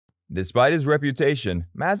Despite his reputation,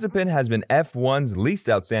 Mazepin has been F1's least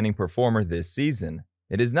outstanding performer this season.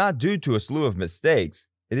 It is not due to a slew of mistakes,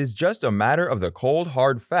 it is just a matter of the cold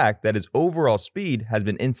hard fact that his overall speed has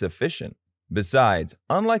been insufficient. Besides,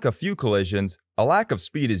 unlike a few collisions, a lack of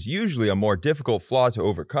speed is usually a more difficult flaw to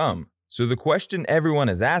overcome. So the question everyone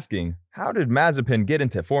is asking, how did Mazepin get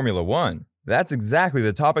into Formula 1? That's exactly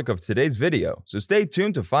the topic of today's video, so stay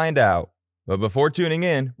tuned to find out. But before tuning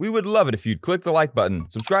in, we would love it if you'd click the like button,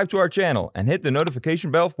 subscribe to our channel, and hit the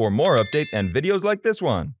notification bell for more updates and videos like this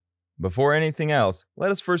one. Before anything else,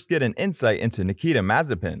 let us first get an insight into Nikita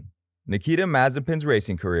Mazepin. Nikita Mazepin's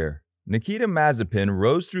racing career. Nikita Mazepin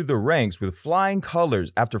rose through the ranks with flying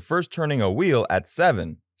colors after first turning a wheel at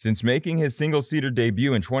 7. Since making his single-seater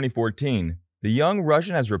debut in 2014, the young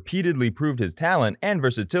Russian has repeatedly proved his talent and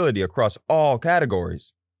versatility across all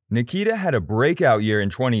categories. Nikita had a breakout year in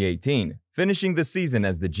 2018, finishing the season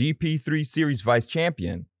as the GP3 Series vice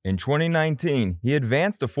champion. In 2019, he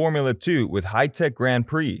advanced to Formula 2 with High-Tech Grand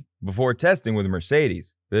Prix, before testing with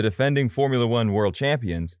Mercedes, the defending Formula 1 world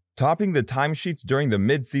champions, topping the timesheets during the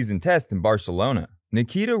mid-season test in Barcelona.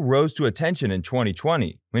 Nikita rose to attention in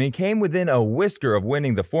 2020, when he came within a whisker of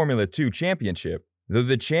winning the Formula 2 championship. Though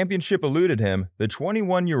the championship eluded him, the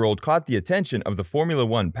 21-year-old caught the attention of the Formula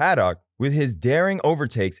 1 paddock with his daring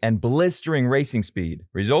overtakes and blistering racing speed,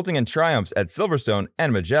 resulting in triumphs at Silverstone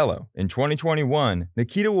and Mugello. In 2021,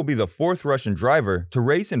 Nikita will be the 4th Russian driver to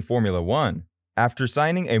race in Formula 1. After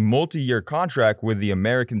signing a multi-year contract with the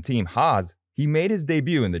American team Haas, he made his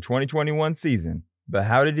debut in the 2021 season. But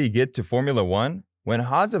how did he get to Formula 1? When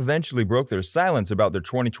Haas eventually broke their silence about their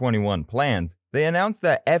 2021 plans, they announced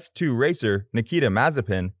that F2 racer Nikita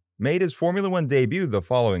Mazepin made his Formula 1 debut the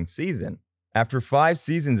following season. After 5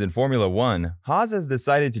 seasons in Formula 1, Haas has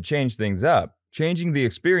decided to change things up, changing the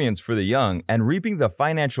experience for the young and reaping the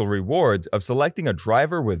financial rewards of selecting a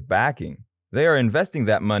driver with backing. They are investing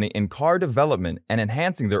that money in car development and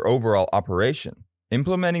enhancing their overall operation.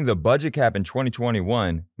 Implementing the budget cap in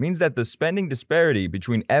 2021 means that the spending disparity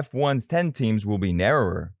between F1's 10 teams will be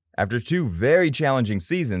narrower. After 2 very challenging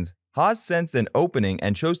seasons, Haas sensed an opening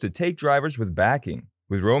and chose to take drivers with backing.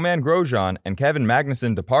 With Roman Grosjean and Kevin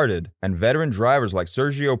Magnussen departed, and veteran drivers like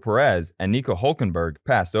Sergio Perez and Nico Hülkenberg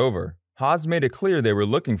passed over, Haas made it clear they were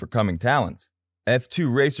looking for coming talents.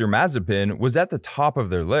 F2 racer Mazepin was at the top of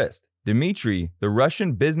their list. Dmitry, the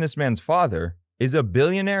Russian businessman's father, is a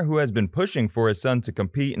billionaire who has been pushing for his son to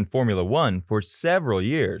compete in Formula 1 for several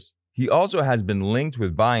years. He also has been linked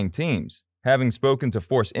with buying teams, having spoken to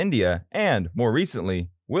Force India and, more recently,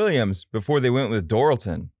 Williams before they went with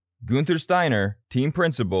Dorilton. Gunther Steiner, team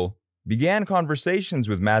principal, began conversations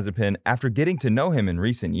with Mazepin after getting to know him in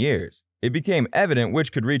recent years. It became evident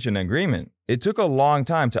which could reach an agreement. It took a long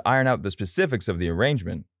time to iron out the specifics of the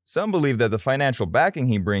arrangement. Some believe that the financial backing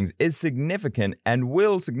he brings is significant and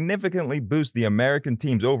will significantly boost the American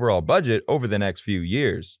team's overall budget over the next few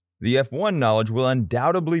years. The F1 knowledge will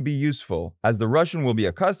undoubtedly be useful, as the Russian will be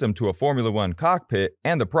accustomed to a Formula 1 cockpit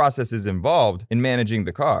and the processes involved in managing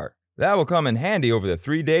the car. That will come in handy over the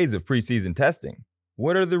 3 days of preseason testing.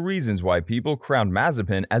 What are the reasons why people crowned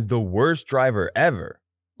Mazepin as the worst driver ever?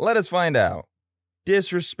 Let us find out.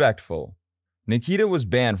 Disrespectful. Nikita was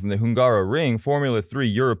banned from the Hungaroring Formula 3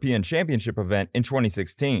 European Championship event in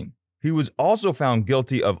 2016. He was also found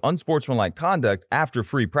guilty of unsportsmanlike conduct after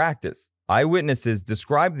free practice. Eyewitnesses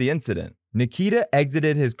described the incident. Nikita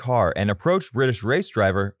exited his car and approached British race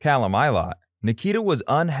driver Callum Ilott. Nikita was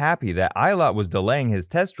unhappy that Ilott was delaying his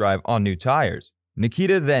test drive on new tires.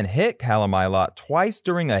 Nikita then hit Callum Ilott twice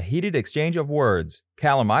during a heated exchange of words.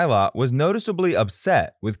 Callum Ilott was noticeably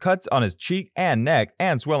upset, with cuts on his cheek and neck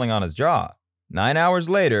and swelling on his jaw. 9 hours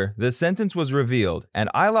later, the sentence was revealed, and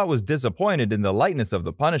Ilott was disappointed in the lightness of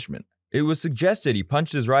the punishment. It was suggested he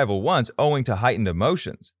punched his rival once owing to heightened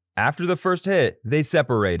emotions. After the first hit, they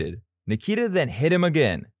separated. Nikita then hit him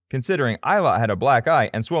again. Considering Ilott had a black eye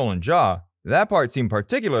and swollen jaw, that part seemed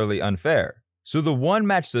particularly unfair. So the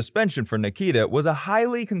one-match suspension for Nikita was a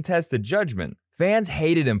highly contested judgment. Fans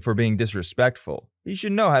hated him for being disrespectful. He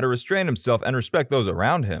should know how to restrain himself and respect those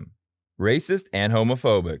around him. Racist and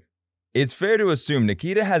homophobic. It's fair to assume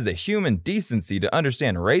Nikita has the human decency to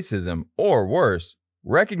understand racism, or worse,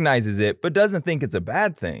 recognizes it but doesn't think it's a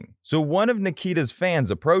bad thing. So one of Nikita's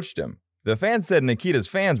fans approached him. The fan said Nikita's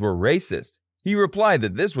fans were racist. He replied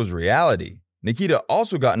that this was reality. Nikita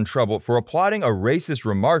also got in trouble for applauding a racist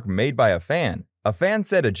remark made by a fan. A fan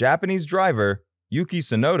said a Japanese driver, Yuki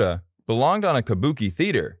Tsunoda, belonged on a kabuki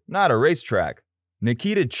theater, not a racetrack.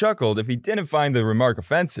 Nikita chuckled if he didn't find the remark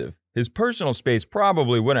offensive. His personal space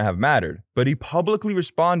probably wouldn't have mattered, but he publicly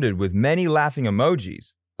responded with many laughing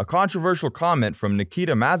emojis. A controversial comment from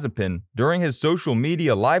Nikita Mazepin during his social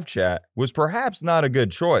media live chat was perhaps not a good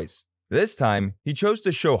choice. This time, he chose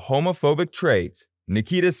to show homophobic traits.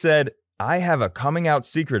 Nikita said, "I have a coming out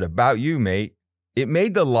secret about you, mate." It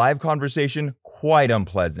made the live conversation quite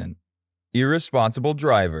unpleasant. Irresponsible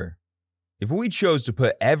driver. If we chose to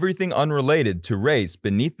put everything unrelated to race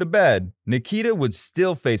beneath the bed, Nikita would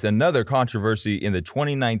still face another controversy in the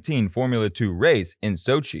 2019 Formula 2 race in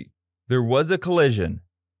Sochi. There was a collision.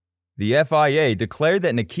 The FIA declared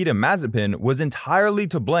that Nikita Mazepin was entirely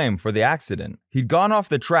to blame for the accident. He'd gone off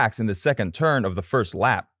the tracks in the second turn of the first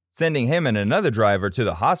lap, sending him and another driver to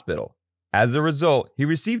the hospital. As a result, he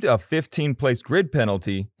received a 15th-place grid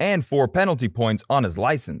penalty and 4 penalty points on his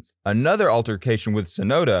license. Another altercation with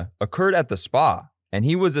Tsunoda occurred at the Spa, and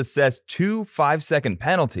he was assessed 2 5-second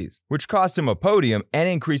penalties, which cost him a podium and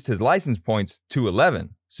increased his license points to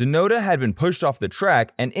 11. Tsunoda had been pushed off the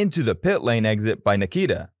track and into the pit lane exit by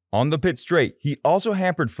Nikita. On the pit straight, he also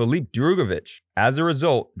hampered Filip Drugovich. As a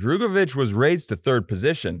result, Drugovich was raised to 3rd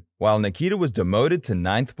position, while Nikita was demoted to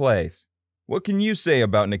 9th place. What can you say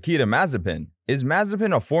about Nikita Mazepin? Is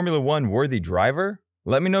Mazepin a Formula 1 worthy driver?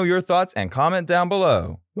 Let me know your thoughts and comment down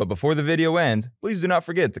below. But before the video ends, please do not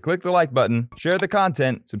forget to click the like button, share the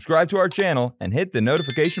content, subscribe to our channel, and hit the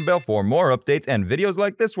notification bell for more updates and videos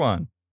like this one.